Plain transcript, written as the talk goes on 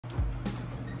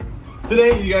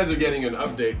Today you guys are getting an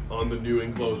update on the new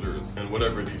enclosures and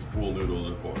whatever these pool noodles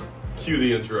are for. Cue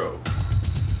the intro.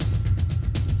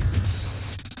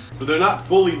 So they're not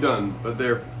fully done, but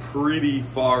they're pretty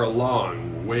far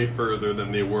along, way further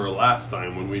than they were last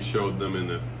time when we showed them in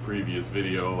the previous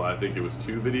video. I think it was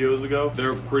 2 videos ago.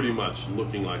 They're pretty much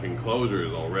looking like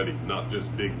enclosures already, not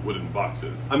just big wooden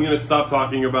boxes. I'm gonna stop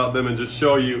talking about them and just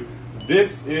show you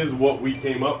this is what we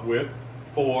came up with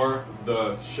for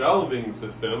the shelving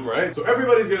system, right? So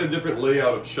everybody's got a different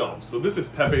layout of shelves. So this is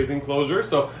Pepe's enclosure.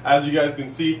 So as you guys can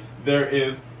see, there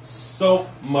is so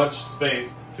much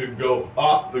space to go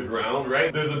off the ground,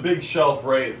 right? There's a big shelf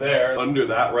right there. Under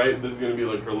that, right, there's gonna be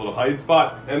like her little hide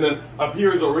spot. And then up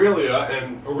here is Aurelia,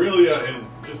 and Aurelia is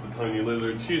just a tiny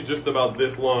lizard. She's just about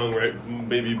this long, right?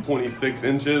 Maybe 26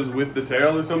 inches with the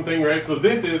tail or something, right? So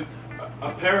this is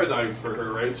a paradise for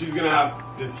her, right? She's gonna have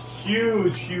this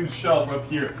huge shelf up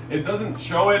here. It doesn't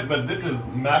show it, but this is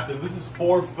massive. This is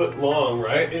 4 foot long,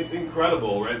 right? It's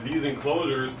incredible, right? These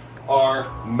enclosures are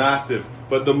massive,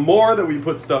 but the more that we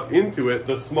put stuff into it,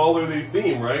 the smaller they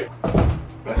seem, right?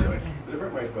 By the way, did I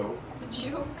break my toe? Did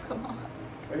you? Come on.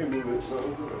 I can move it.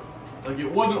 No, like,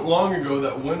 it wasn't long ago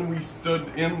that when we stood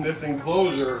in this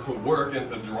enclosure to work and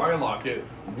to dry lock it,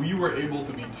 we were able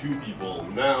to be 2 people.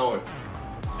 Now it's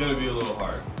gonna be a little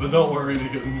hard, but don't worry,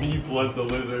 because me plus the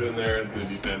lizard in there is gonna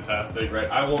be fantastic,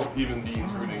 right? I won't even be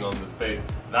intruding on the space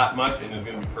that much, and it's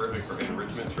gonna be perfect for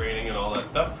enrichment training and all that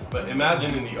stuff. But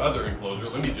imagine in the other enclosure,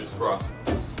 let me just cross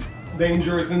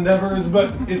dangerous endeavors,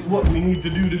 but it's what we need to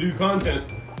do content.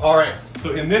 All right,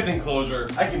 so in this enclosure,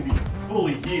 I can be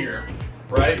fully here,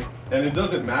 right? And it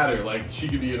doesn't matter, like, she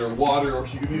could be in her water or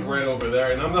she could be right over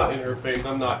there, and I'm not in her face,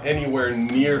 I'm not anywhere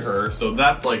near her, so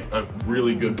that's like a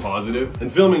really good positive.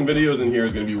 And filming videos in here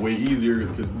is gonna be way easier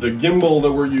because the gimbal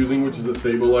that we're using, which is a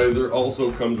stabilizer,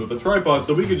 also comes with a tripod,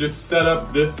 so we could just set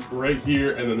up this right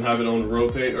here and then have it on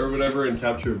rotate or whatever and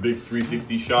capture a big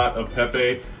 360 shot of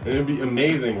Pepe, and it'd be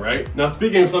amazing, right? Now,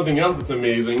 speaking of something else that's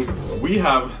amazing, we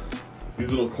have these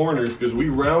little corners, because we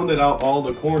rounded out all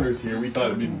the corners here. We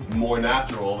thought it'd be more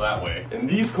natural that way. And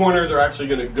these corners are actually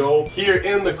gonna go here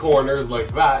in the corners like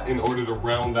that in order to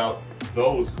round out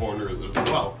those corners as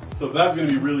well. So that's gonna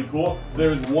be really cool.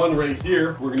 There's one right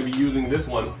here. We're gonna be using this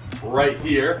one right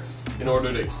here in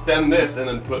order to extend this and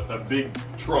then put a big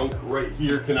trunk right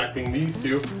here connecting these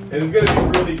two. And it's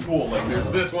gonna be really cool. Like,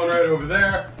 there's this one right over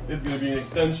there. It's gonna be an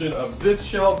extension of this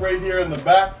shelf right here in the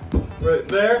back, right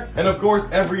there. And of course,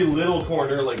 every little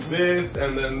corner like this,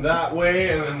 and then that way,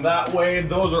 and then that way,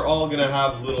 those are all gonna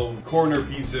have little corner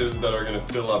pieces that are gonna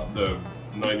fill up the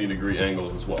 90-degree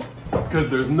angles as well. Because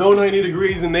there's no 90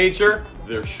 degrees in nature,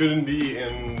 there shouldn't be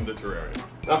in the terrarium.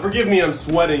 Now forgive me, I'm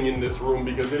sweating in this room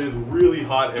because it is really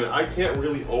hot and I can't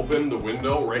really open the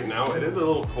window right now. It is a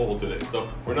little cold today, so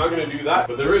we're not gonna do that,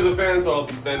 but there is a fan, so I'll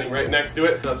be standing right next to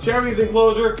it. Now Cherry's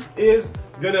enclosure is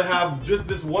gonna have just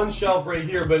this one shelf right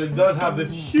here, but it does have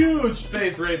this huge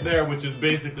space right there, which is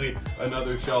basically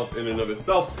another shelf in and of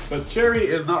itself. But Cherry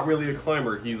is not really a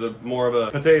climber. He's a more of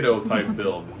a potato type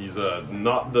build. He's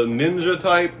not the ninja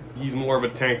type. He's more of a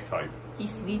tank type. He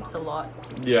sleeps a lot.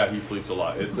 Yeah, he sleeps a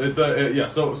lot. Yeah.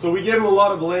 So we gave him a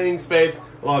lot of laying space,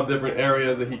 a lot of different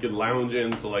areas that he could lounge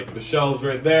in. So like the shelves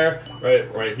right there,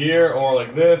 right here, or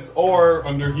like this, or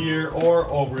under here, or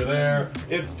over there.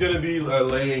 It's gonna be a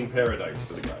laying paradise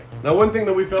for the guy. Now, one thing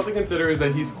that we failed to consider is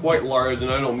that he's quite large, and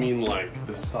I don't mean like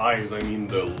the size, I mean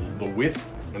the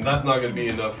width, and that's not gonna be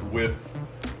enough width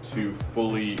to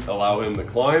fully allow him to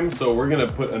climb. So we're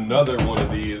gonna put another one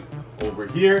of these over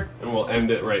here, and we'll end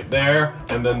it right there,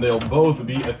 and then they'll both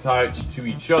be attached to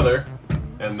each other,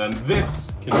 and then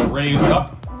this can raise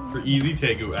up for easy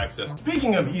take-out access.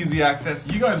 Speaking of easy access,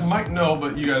 you guys might know,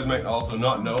 but you guys might also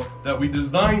not know, that we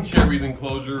designed Cherry's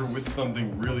enclosure with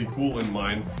something really cool in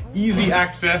mind. Easy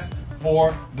access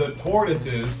for the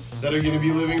tortoises that are going to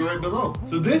be living right below.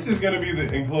 So this is going to be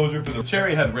the enclosure for the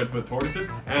cherry head redfoot tortoises,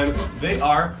 and they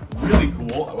are really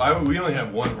cool. We only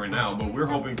have 1 right now, but we're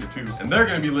hoping for 2. And they're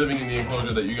going to be living in the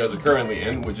enclosure that you guys are currently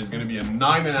in, which is going to be a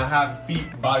 9.5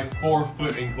 feet by 4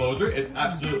 foot enclosure. It's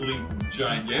absolutely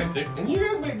gigantic. And you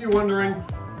guys might be wondering,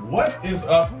 what is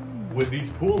up with these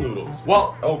pool noodles?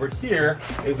 Well, over here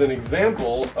is an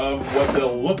example of what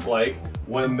they'll look like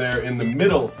when they're in the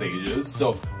middle stages.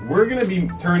 So we're gonna be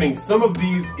turning some of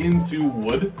these into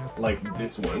wood, like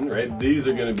this one, right? These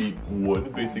are gonna be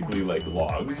wood, basically like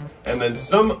logs. And then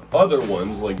some other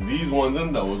ones, like these ones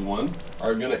and those ones,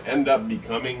 are gonna end up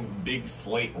becoming big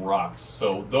slate rocks.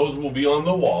 So those will be on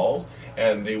the walls,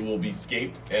 and they will be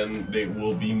scaped, and they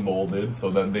will be molded so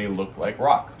that they look like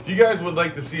rock. If you guys would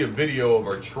like to see a video of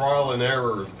our trial and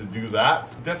errors to do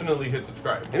that, definitely hit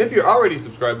subscribe. And if you're already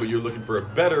subscribed but you're looking for a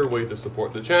better way to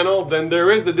support the channel, then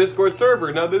there is the Discord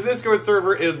server. Now the Discord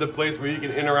server is the place where you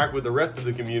can interact with the rest of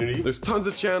the community. There's tons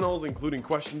of channels, including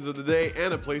questions of the day,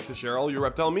 and a place to share all your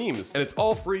reptile memes. And it's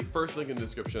all free, first link in the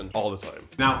description, all the time.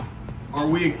 Now, are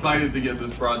we excited to get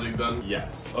this project done?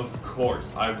 Yes, of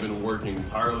course. I've been working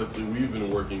tirelessly. We've been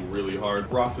working really hard.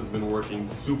 Rox has been working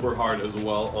super hard as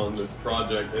well on this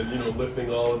project, and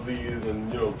lifting all of these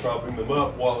and propping them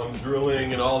up while I'm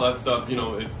drilling and all that stuff.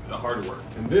 It's hard work.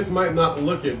 And this might not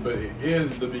look it, but it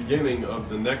is the beginning of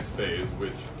the next phase,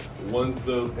 which once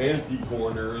the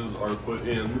anti-corners are put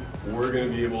in, we're gonna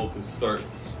be able to start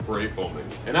spray foaming.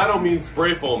 And I don't mean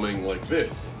spray foaming like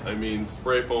this. I mean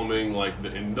spray foaming like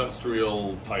the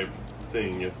industrial type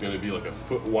thing. It's gonna be like a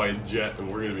foot wide jet,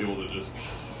 and we're gonna be able to just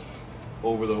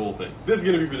over the whole thing. This is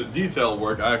gonna be for the detail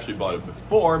work. I actually bought it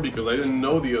before because I didn't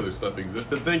know the other stuff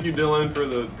existed. Thank you, Dylan, for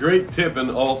the great tip,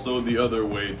 and also the other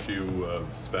way to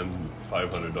spend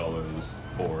 $500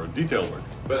 for detail work.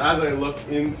 But as I look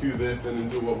into this and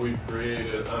into what we've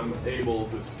created, I'm able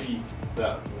to see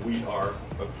that we are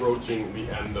approaching the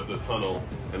end of the tunnel,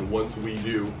 and once we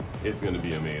do, it's gonna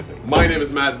be amazing. My name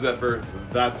is Matt Zephyr,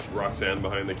 that's Roxanne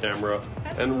behind the camera,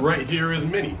 and right here is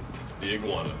Minnie, the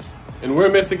iguana. And we're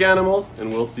Mystic Animals, and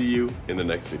we'll see you in the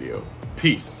next video.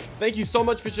 Peace. Thank you so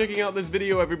much for checking out this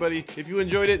video, everybody. If you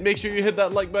enjoyed it, make sure you hit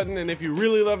that like button, and if you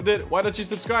really loved it, why don't you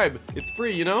subscribe? It's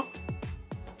free, Now,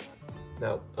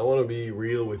 I want to be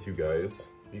real with you guys,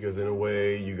 because in a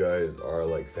way, you guys are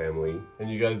like family, and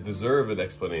you guys deserve an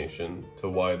explanation to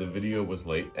why the video was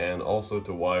late, and also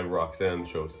to why Roxanne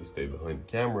chose to stay behind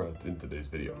the camera in today's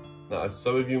video. Now, as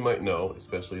some of you might know,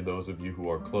 especially those of you who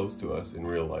are close to us in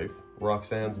real life,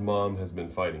 Roxanne's mom has been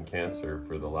fighting cancer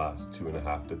for the last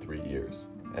 2.5 to 3 years.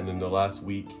 And in the last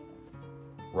week,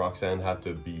 Roxanne had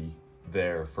to be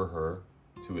there for her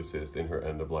to assist in her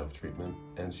end-of-life treatment.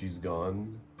 And she's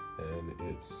gone, and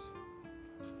it's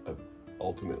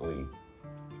ultimately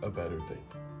a better thing.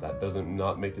 That doesn't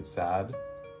not make it sad.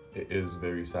 It is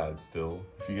very sad still.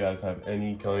 If you guys have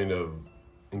any kind of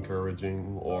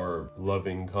encouraging or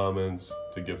loving comments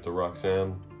to give to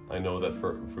Roxanne, I know that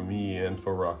for me and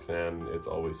for Roxanne, it's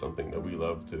always something that we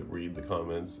love to read the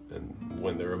comments, and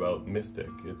when they're about Mystic,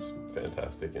 it's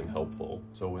fantastic and helpful.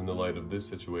 So in the light of this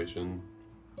situation,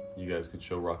 you guys could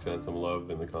show Roxanne some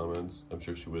love in the comments. I'm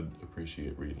sure she would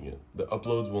appreciate reading it. The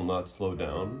uploads will not slow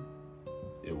down.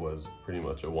 It was pretty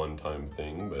much a one-time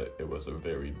thing, but it was a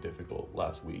very difficult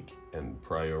last week, and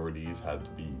priorities had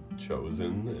to be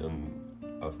chosen,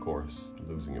 and of course,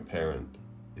 losing a parent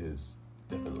is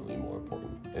definitely more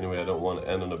important. Anyway, I don't want to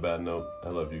end on a bad note. I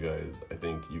love you guys. I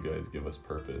think you guys give us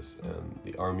purpose, and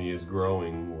the army is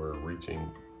growing. We're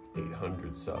reaching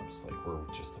 800 subs, like we're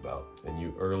just about. And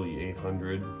you early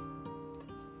 800,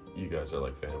 you guys are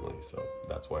like family, so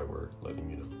that's why we're letting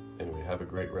you know. Anyway, have a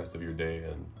great rest of your day,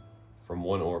 and from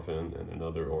one orphan and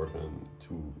another orphan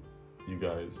to you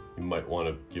guys, you might want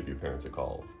to give your parents a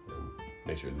call and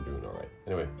make sure they're doing all right.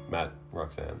 Anyway, Matt,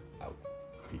 Roxanne, out.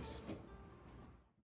 Peace.